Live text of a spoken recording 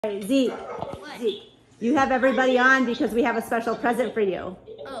Right, Zeke, Zeke, you have everybody on because we have a special present for you.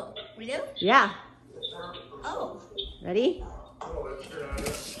 Oh, we do? Yeah. Oh. Ready?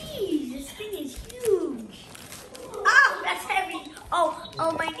 Jeez, this thing is huge. Oh, that's heavy.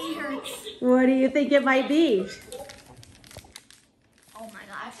 Oh, my knee hurts. What do you think it might be? Oh my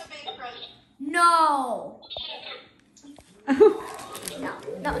gosh. No.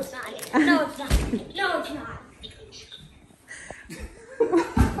 No, it's not. No, it's not. No, it's not. No, it's not.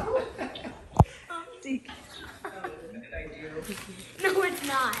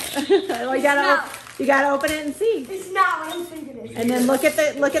 Well, you gotta open it and see. It's not what I'm thinking it is. And then look at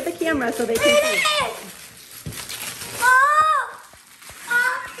the camera so they can see. Oh!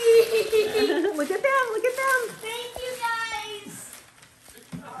 Look at them, look at them. Thank you guys.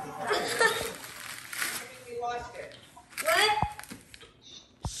 We lost it. What?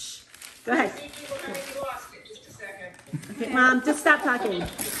 Go ahead. We lost it. Just a second. Okay, Mom, just stop talking.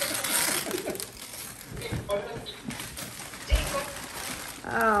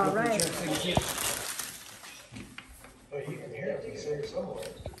 All right.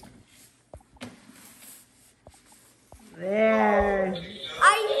 There.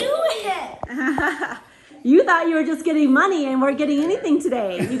 I knew it. You thought you were just getting money and weren't getting anything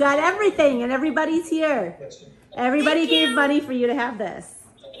today. You got everything and everybody's here. Everybody gave money for you to have this.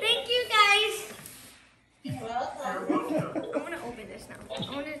 Thank you guys. I'm gonna open this now. I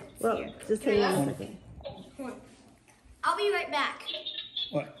wanna see Well, it. just hang on a second. Hold on. I'll be right back.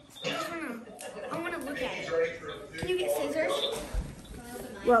 What? I wanna look at it. Can you get scissors?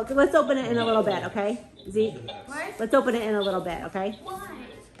 Well, let's open it in a little bit, okay? Zeke, What? let's open it in a little bit, okay? Why?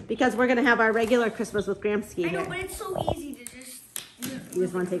 Because we're gonna have our regular Christmas with Gramsci I know, here. but it's so easy to just. You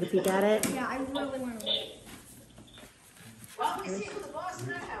just want to take a peek at it? Yeah, I really want to look. Well, we see who the boss in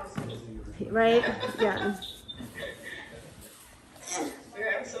that house is. Right? Yeah.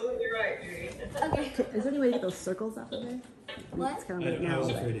 You're absolutely right, Judy. Okay. Is there any way to get those circles off of there? What? It's kind I of like was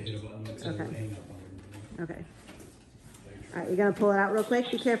now. afraid to hit a button because I would Okay. hang up on it. Okay. All right, you're gonna pull it out real quick.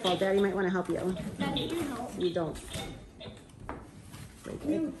 Be careful. Daddy might want to help you. That didn't help. You don't. Break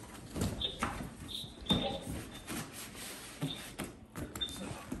it.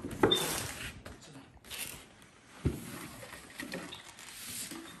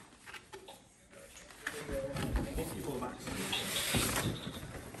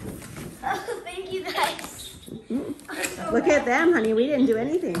 Oh, thank you guys. Look at them, honey. We didn't do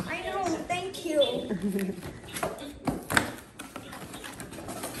anything. I know, thank you.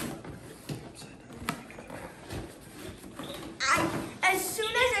 As soon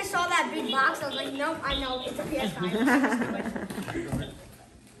as I saw that big box, I was like, nope, I know, it's a PS5.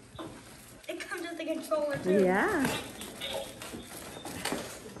 It comes with a controller too. Yeah.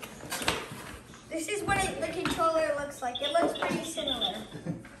 This is what the controller looks like. It looks pretty similar.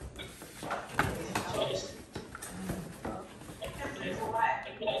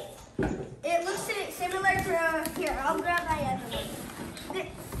 It looks similar to, here, I'll grab my other one.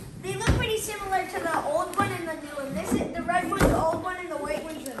 They look pretty similar to the old one and the new one. The red one's the old one and the white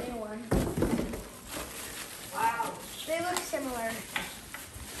one's the new one. Wow. They look similar.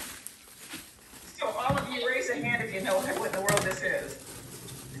 So all of you raise a hand if you know what in the world this is.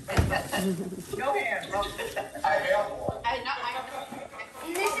 No hands. I have one.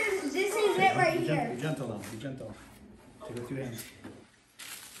 And this is it right here. Be gentle now. Be gentle. Take it with 2 hands.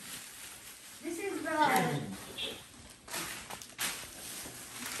 This is the.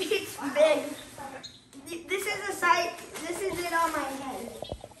 It's big. This is the size. This is it on my head.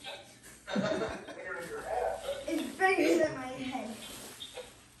 It's bigger than my head.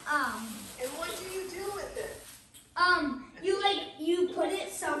 And what do you do with it? You put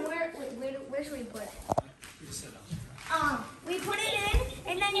it somewhere. Wait, where should we put it? We put it in,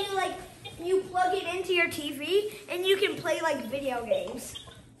 and then you plug it into your TV, and you can play video games.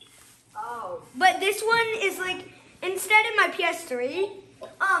 Oh. But this one is instead of my PS3,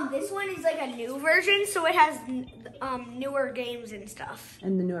 this one is a new version, so it has newer games and stuff.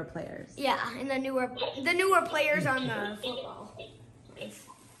 And the newer players. Yeah, and the newer players on the football.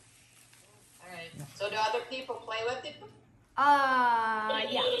 Alright, so do other people play with it?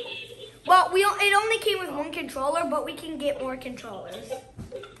 Yeah. Well, it only came with one controller, but we can get more controllers.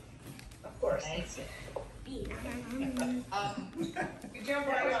 Of course. Nice. You jump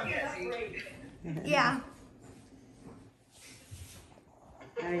right on that, see? Yeah.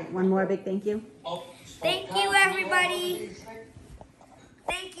 All right, one more big thank you. Thank you, everybody.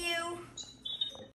 Thank you.